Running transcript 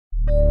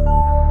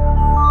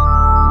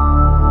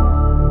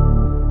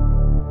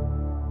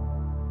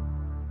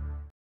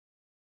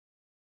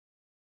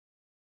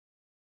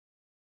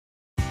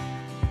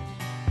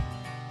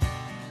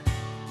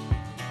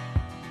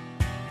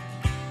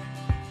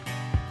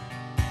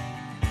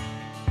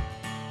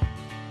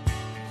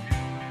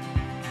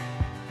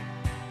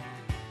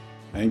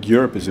think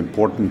Europe is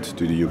important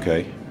to the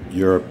UK.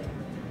 Europe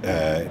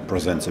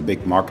presents a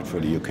big market for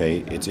the UK.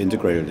 It's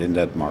integrated in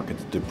that market.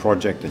 The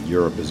project that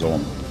Europe is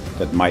on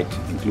that might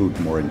include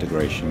more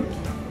integration,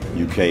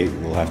 UK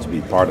will have to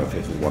be part of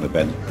if it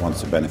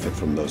wants to benefit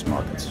from those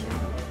markets.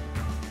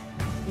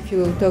 If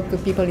you talk to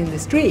people in the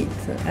street,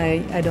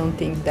 I don't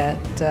think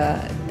that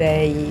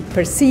they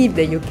perceive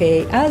the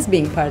UK as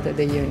being part of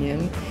the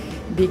Union,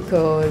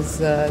 because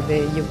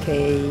the UK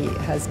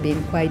has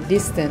been quite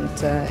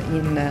distant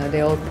in the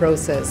whole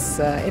process.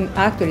 And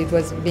actually it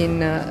was been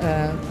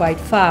quite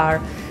far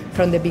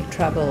from the big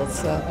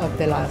troubles of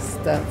the last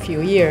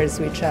few years,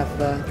 which have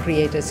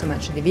created so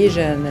much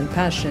division and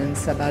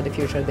passions about the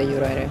future of the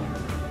euro area.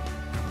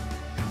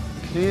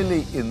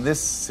 Clearly in this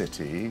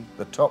city,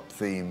 the top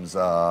themes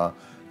are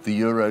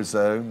the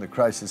Eurozone, the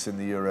crisis in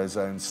the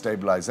Eurozone,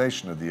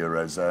 stabilisation of the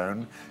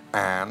Eurozone,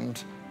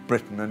 and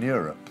Britain and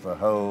Europe. The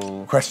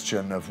whole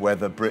question of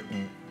whether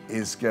Britain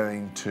is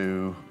going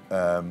to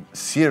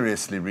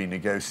seriously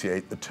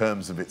renegotiate the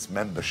terms of its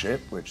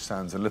membership, which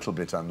sounds a little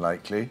bit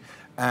unlikely,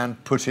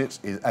 and put it,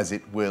 as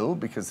it will,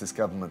 because this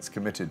government's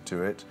committed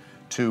to it,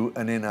 to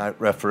an in-out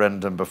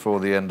referendum before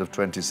the end of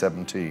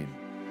 2017.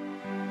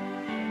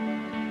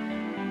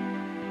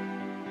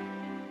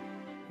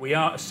 We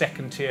are a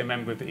second-tier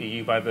member of the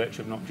EU by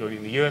virtue of not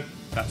joining the euro.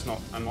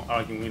 I'm not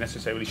arguing we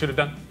necessarily should have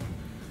done.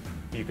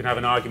 You can have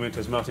an argument,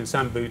 as Martin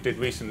Sandbu did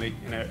recently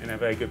in a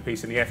very good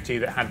piece in the FT,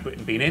 that had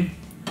Britain been in,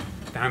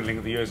 the handling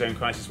of the Eurozone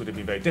crisis would have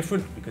been very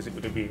different, because it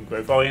would have been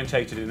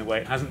growth-orientated in a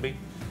way it hasn't been.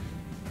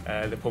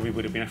 There probably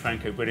would have been a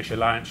Franco-British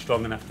alliance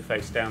strong enough to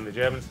face down the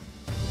Germans.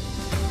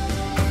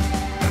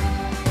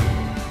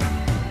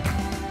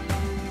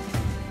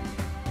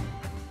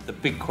 The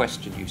big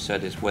question, you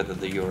said, is whether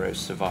the euro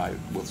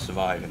will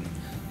survive in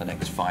the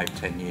next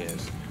 5–10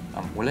 years.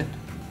 Will it?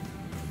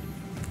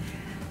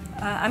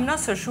 I'm not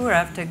so sure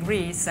after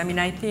Greece. I mean,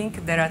 I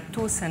think there are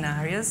two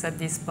scenarios at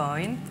this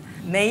point.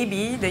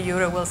 Maybe the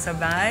euro will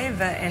survive,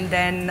 and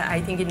then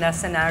I think in that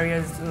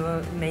scenarios,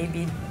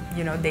 maybe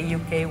the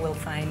UK will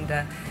find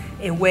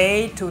a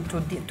way to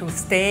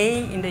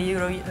stay in the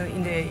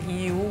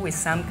EU with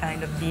some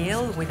kind of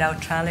deal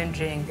without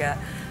challenging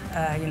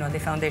the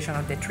foundation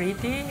of the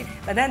treaty.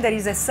 But then there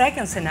is a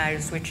second scenario,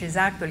 which is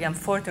actually,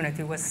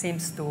 unfortunately, what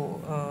seems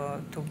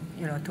to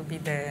be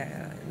the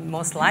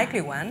most likely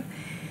one,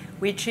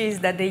 which is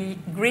that the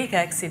Greek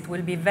exit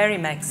will be very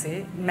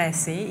messy,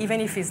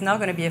 even if it's not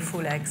going to be a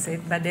full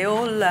exit, but the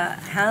whole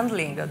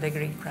handling of the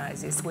Greek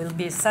crisis will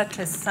be such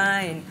a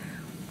sign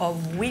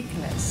of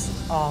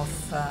weakness of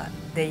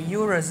the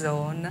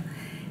Eurozone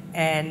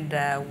and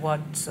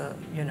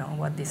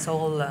what this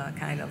whole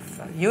kind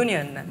of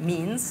union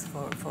means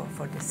for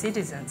the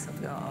citizens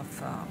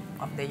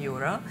of the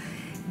euro,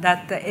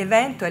 that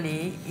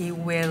eventually it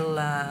will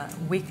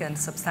weaken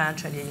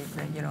substantially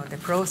the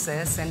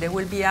process, and there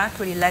will be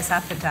actually less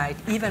appetite,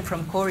 even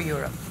from core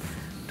Europe,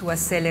 to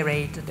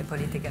accelerate the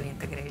political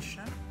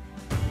integration.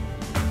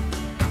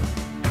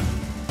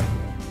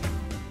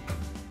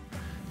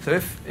 So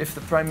if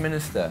the Prime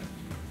Minister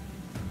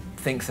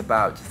thinks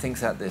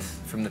at this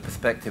from the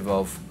perspective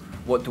of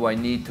what do I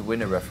need to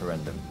win a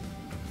referendum,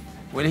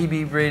 will he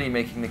be really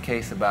making the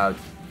case about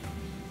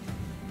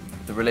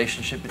the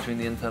relationship between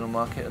the internal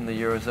market and the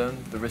Eurozone,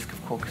 the risk of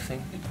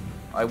caucusing?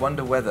 I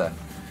wonder whether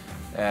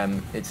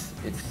it's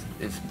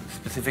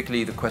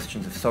specifically the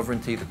questions of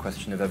sovereignty, the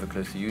question of ever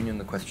closer union,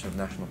 the question of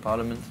national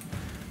parliaments,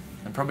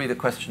 and probably the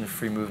question of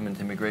free movement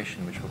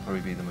immigration, which will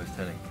probably be the most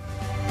telling.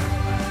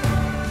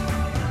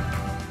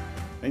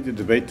 I think the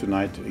debate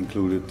tonight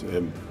included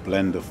a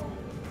blend of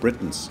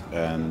Britons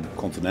and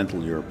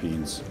continental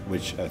Europeans,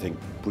 which I think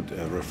put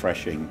a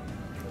refreshing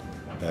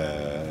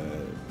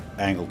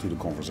angle to the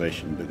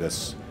conversation,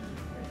 because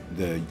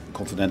the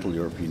continental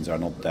Europeans are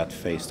not that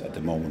faced at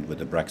the moment with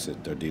the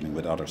Brexit. They're dealing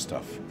with other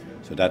stuff.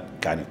 So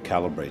that kind of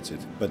calibrates it.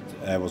 But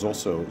I was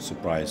also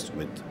surprised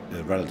with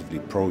the relatively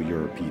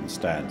pro-European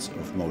stance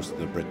of most of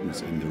the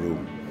Britons in the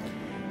room,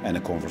 and a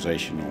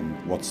conversation on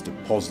what's the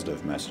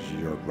positive message of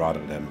Europe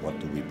rather than what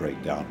do we break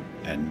down.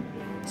 And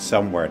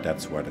somewhere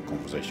that's where the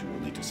conversation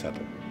will need to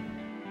settle.